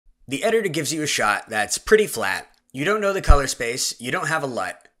The editor gives you a shot that's pretty flat, you don't know the color space, you don't have a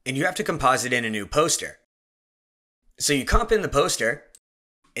LUT, and you have to composite in a new poster. So you comp in the poster,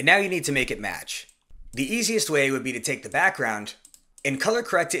 and now you need to make it match. The easiest way would be to take the background and color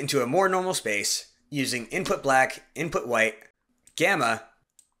correct it into a more normal space using input black, input white, gamma,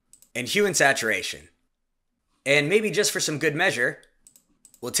 and hue and saturation. And maybe just for some good measure,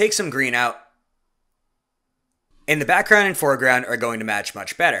 we'll take some green out, and the background and foreground are going to match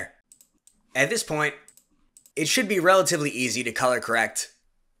much better. At this point, it should be relatively easy to color correct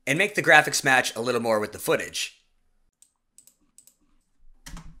and make the graphics match a little more with the footage.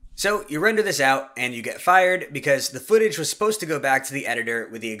 So you render this out and you get fired because the footage was supposed to go back to the editor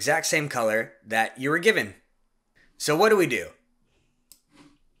with the exact same color that you were given. So what do?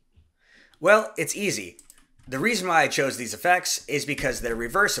 Well, it's easy. The reason why I chose these effects is because they're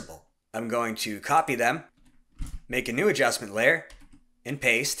reversible. I'm going to copy them, make a new adjustment layer, and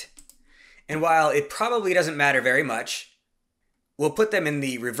paste. And while it probably doesn't matter very much, we'll put them in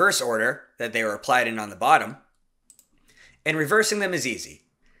the reverse order that they were applied in on the bottom. And reversing them is easy.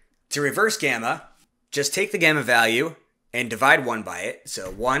 To reverse gamma, just take the gamma value and divide 1 by it. So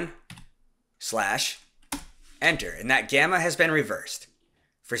 1/enter, and that gamma has been reversed.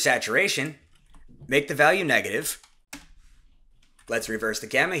 For saturation, make the value negative. Let's reverse the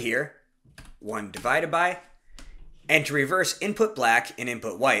gamma here. 1 divided by. And to reverse input black and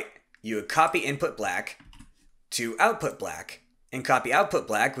input white, you would copy input black to output black, and copy output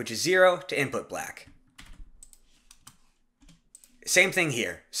black, which is 0, to input black. Same thing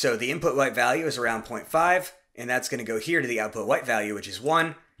here. So the input white value is around 0.5, and that's going to go here to the output white value, which is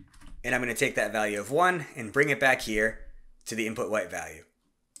 1. And I'm going to take that value of 1 and bring it back here to the input white value.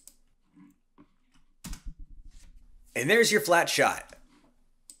 And there's your flat shot.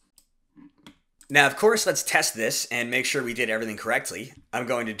 Now, of course, let's test this and make sure we did everything correctly. I'm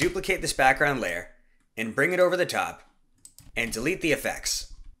going to duplicate this background layer and bring it over the top and delete the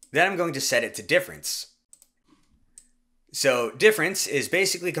effects. Then I'm going to set it to difference. So difference is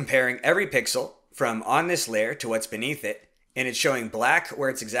basically comparing every pixel from on this layer to what's beneath it, and it's showing black where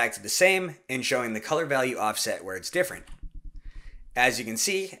it's exactly the same and showing the color value offset where it's different. As you can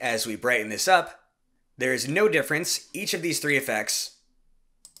see, as we brighten this up, there is no difference. Each of these 3 effects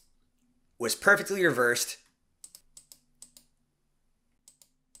was perfectly reversed,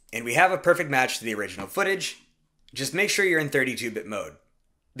 and we have a perfect match to the original footage. Just make sure you're in 32-bit mode.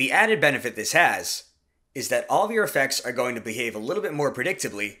 The added benefit this has is that all of your effects are going to behave a little bit more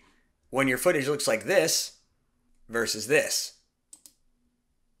predictably when your footage looks like this versus this.